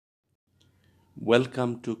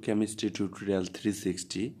Welcome to Chemistry Tutorial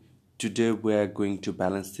 360. Today we are going to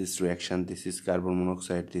balance this reaction. This is carbon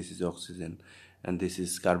monoxide, this is oxygen, and this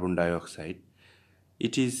is carbon dioxide.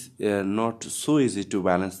 It is not so easy to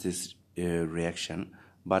balance this reaction,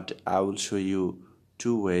 but I will show you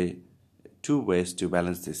two ways to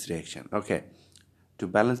balance this reaction. Okay, to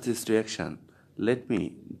balance this reaction, let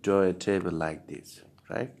me draw a table like this,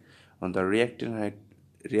 right? On the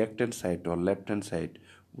reactant side or left hand side,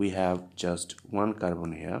 we have just one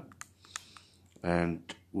carbon here,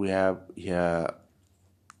 and we have here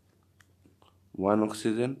one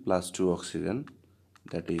oxygen plus two oxygen,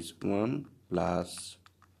 that is 1 plus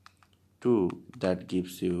 2, that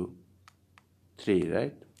gives you 3,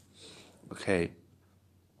 right? Okay,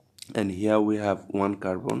 and here we have one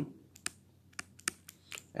carbon,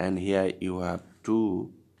 and here you have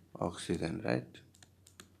two oxygen, right?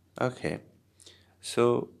 Okay,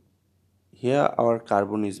 so here our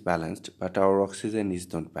carbon is balanced, but our oxygen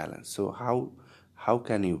is not balanced. So how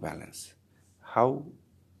can you balance? How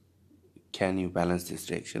can you balance this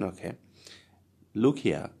reaction? Okay, look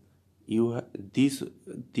here. This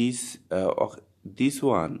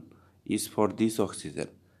one is for this oxygen,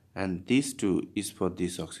 and this two is for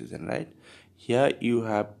this oxygen, right? Here you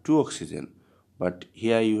have two oxygen, but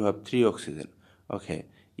here you have three oxygen. Okay,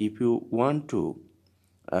 if you want to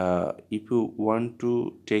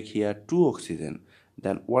take here two oxygen,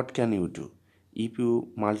 then what can you do? If you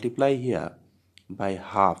multiply here by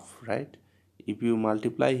half, right? If you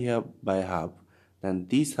multiply here by half, then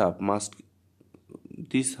this half must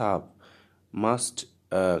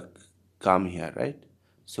come here, right?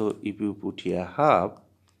 So if you put here half,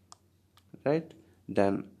 right,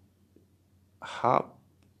 then half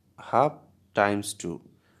times 2,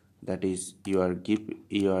 that is you are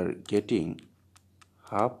getting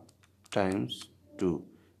half times 2,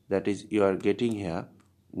 that is you are getting here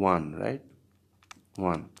 1, right?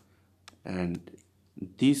 1, and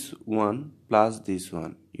this one plus this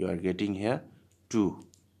one, you are getting here 2,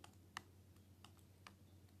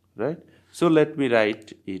 right? So let me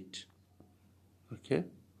write it. Okay,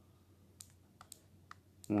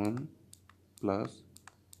 1 plus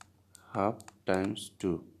half times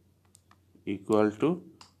 2 equal to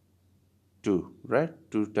 2, right?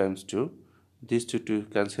 2 times 2, these two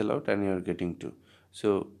cancel out and you are getting 2.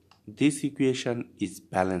 So this equation is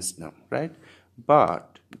balanced now, right?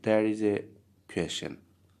 But there is a question.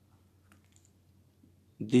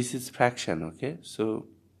 This is fraction, okay? So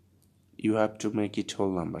you have to make it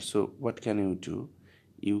whole number. So what can you do?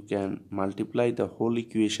 You can multiply the whole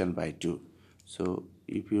equation by 2. So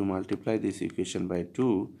if you multiply this equation by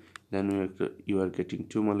 2, then you are getting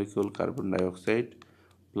 2 molecule carbon dioxide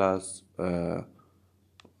plus 1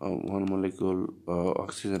 molecule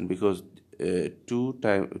oxygen, because 2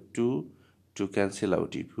 to cancel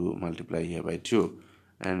out if you multiply here by 2,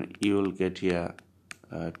 and you will get here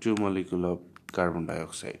 2 molecule of carbon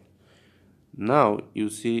dioxide. Now you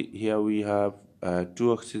see here we have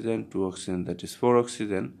 2 oxygen, that is 4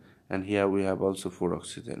 oxygen, and here we have also 4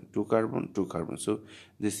 oxygen, 2 carbon. So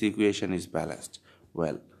this equation is balanced.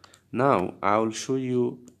 Well, now I will show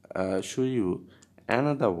you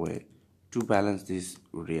another way to balance this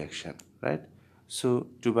reaction, right? So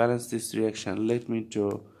to balance this reaction, let me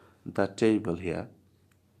draw the table here,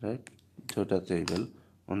 right? Draw the table.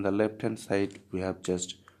 On the left hand side we have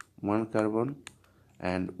just one carbon,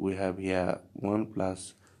 and we have here 1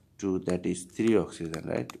 plus 2, that is 3 oxygen,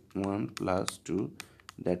 right? 1 plus 2,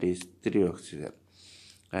 that is 3 oxygen,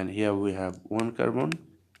 and here we have one carbon,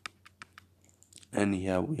 and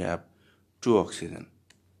here we have 2 oxygen.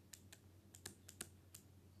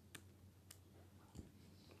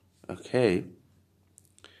 Okay,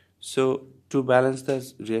 so to balance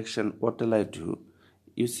this reaction, what will I do?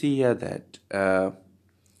 You see here that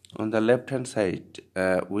on the left hand side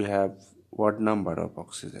we have odd number of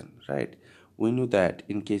oxygen, right? We know that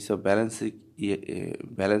in case of balancing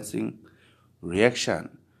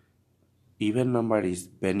reaction, even number is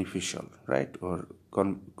beneficial, right, or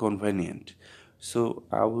convenient. So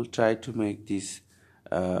I will try to make this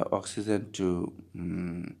oxygen to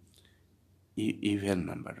even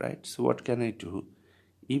number, right? So what can I do?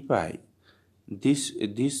 If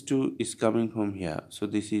this 2 is coming from here, so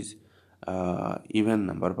this is even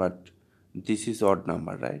number, but this is odd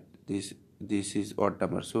number, right? This is odd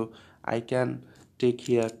number, so I can take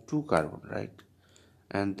here 2 carbon, right?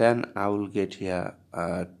 And then I will get here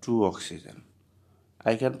 2 oxygen.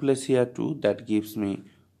 I can place here 2, that gives me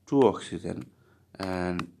 2 oxygen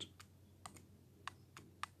and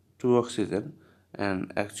 2 oxygen,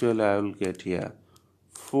 and actually I will get here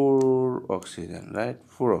 4 oxygen, right?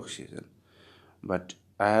 4 oxygen, but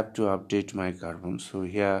I have to update my carbon, so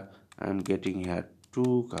here I'm getting here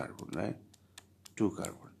 2 carbon, right? 2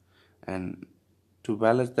 carbon, and to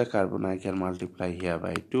balance the carbon I can multiply here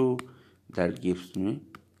by 2. That gives me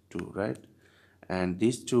 2, right? And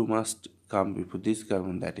these 2 must come before this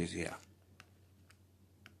carbon that is here.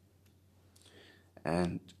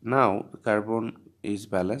 And now the carbon is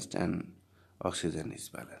balanced and oxygen is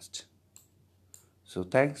balanced. So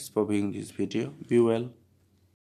thanks for viewing this video. Be well.